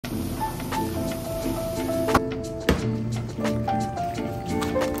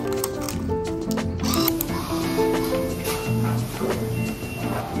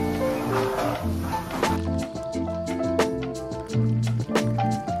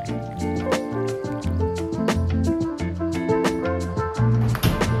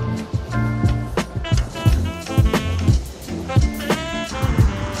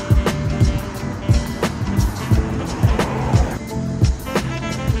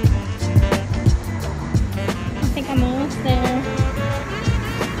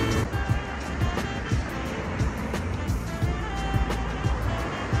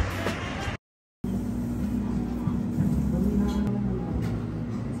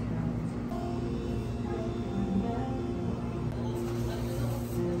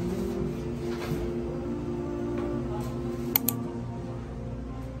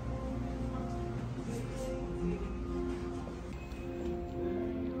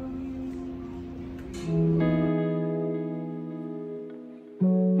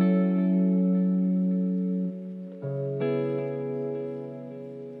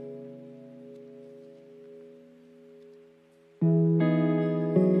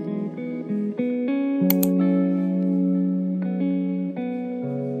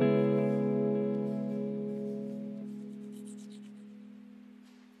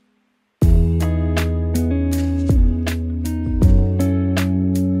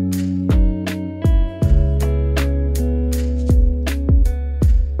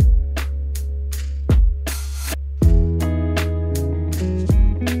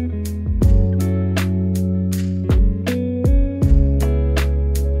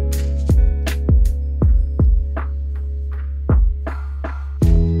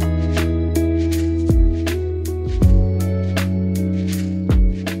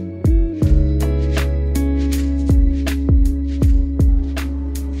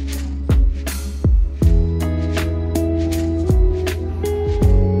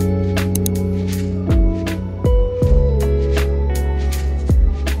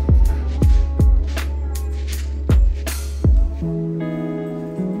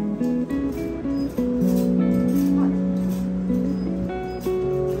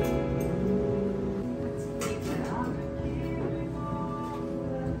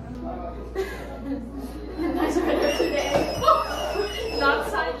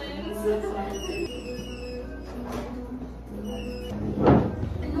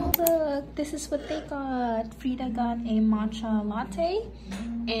Look, this is what they got. Frida got a matcha latte,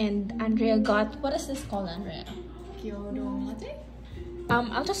 and Andrea got, what is this called, Andrea? Kyoto latte?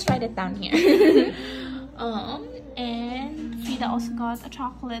 I'll just write it down here. And Frida also got a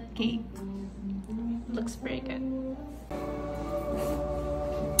chocolate cake. Looks very good.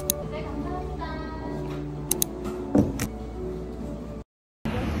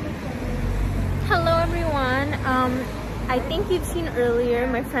 Hello everyone. I think you've seen earlier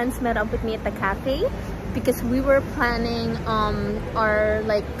my friends met up with me at the cafe because we were planning our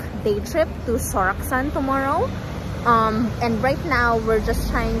like day trip to Soraksan tomorrow. And right now we're just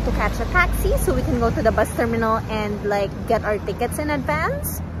trying to catch a taxi so we can go to the bus terminal and like get our tickets in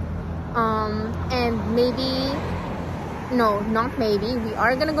advance. And maybe, no, not maybe, we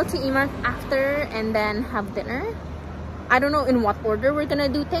are gonna go to Emart after and then have dinner. I don't know in what order we're gonna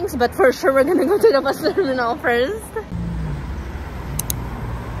do things, but for sure we're gonna go to the bus terminal first.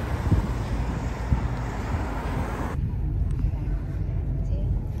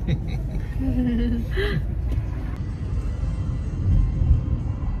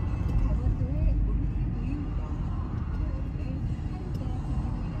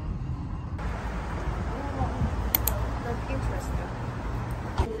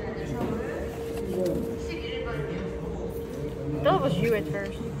 That was you at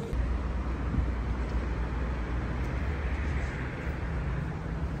first.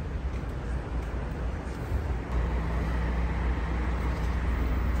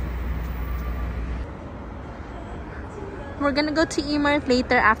 We're gonna go to Emart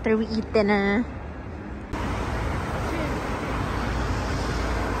later after we eat dinner.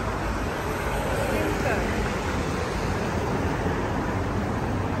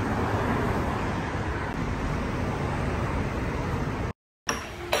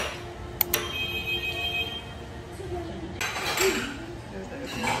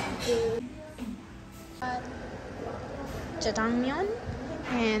 Jjajangmyeon,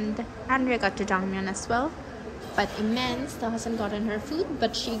 and Andrea got jjajangmyeon as well, but Imen still hasn't gotten her food,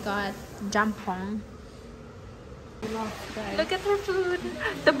 but she got jampong. Look at her food.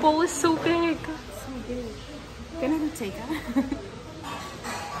 The bowl is so big. So big. Can I take it?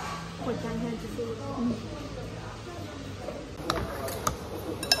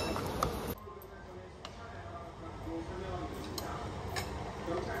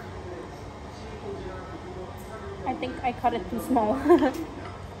 I think I cut it too small. I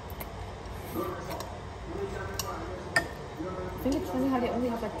think it's funny how they only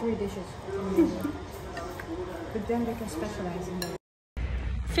have like 3 dishes. But then they can specialize in that.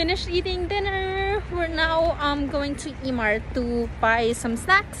 Finished eating dinner. We're now going to Emart to buy some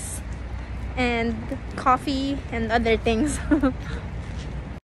snacks and coffee and other things. What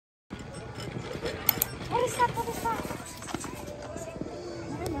is that? What is that?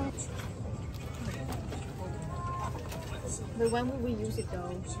 I don't know. But when will we use it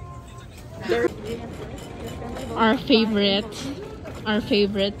though? Our favorite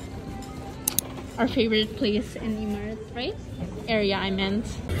place in Emart, right? Area, I meant.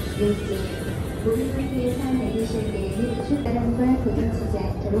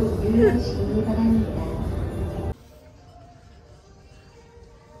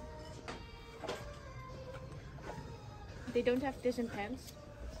 They don't have this in pants.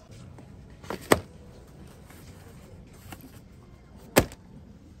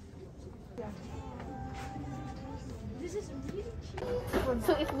 This is really cheap.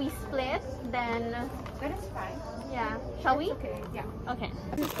 So if we split, then That is fine. yeah. Shall we? Okay, yeah. Okay.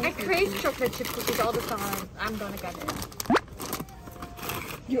 I crave chocolate chip cookies all the time. I'm gonna get it.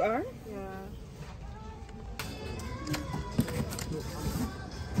 You are? Yeah.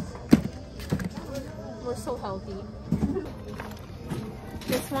 We're so healthy.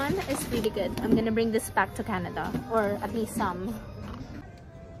 This one is really good. I'm gonna bring this back to Canada, or at least some.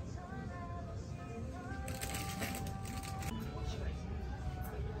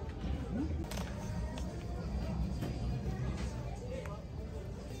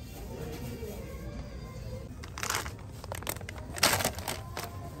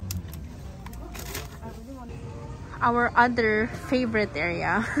 Our other favorite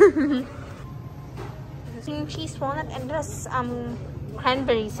area. Cream cheese walnut and there's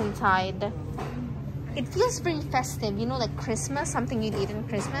cranberries inside. It feels very festive, you know, like Christmas, something you'd eat in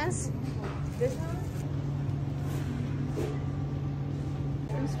Christmas. This one?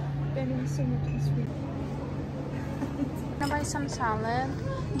 I'm spending so much on sweet. Gonna buy some salad.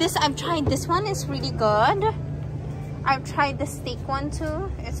 This I've tried. This one is really good. I've tried the steak one too.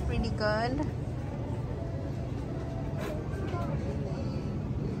 It's really good.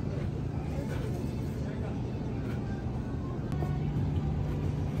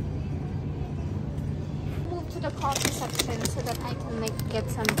 The coffee section so that I can like get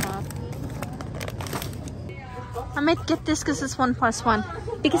some coffee. I might get this because it's 1+1.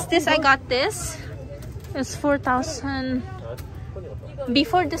 Because this I got this. It's 4,000.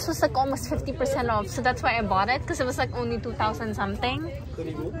 Before this was like almost 50% off, so that's why I bought it because it was like only 2,000 something.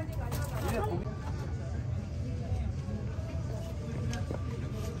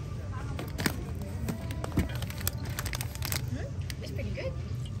 It's pretty good.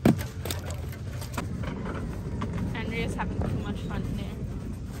 Andrea's having too much fun there.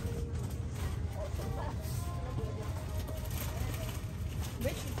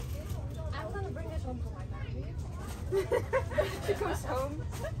 Which? I'm gonna bring this home for my family. She goes home.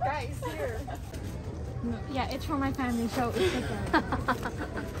 Guys, here. No, yeah, it's for my family, so it's okay.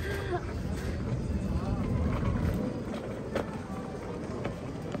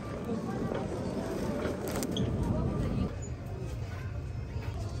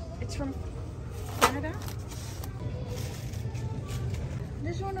 It's from Canada?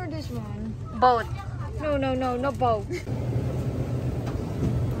 This one or this one? Both. No, not both.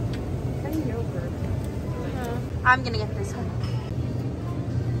 And yogurt. I'm gonna get this one.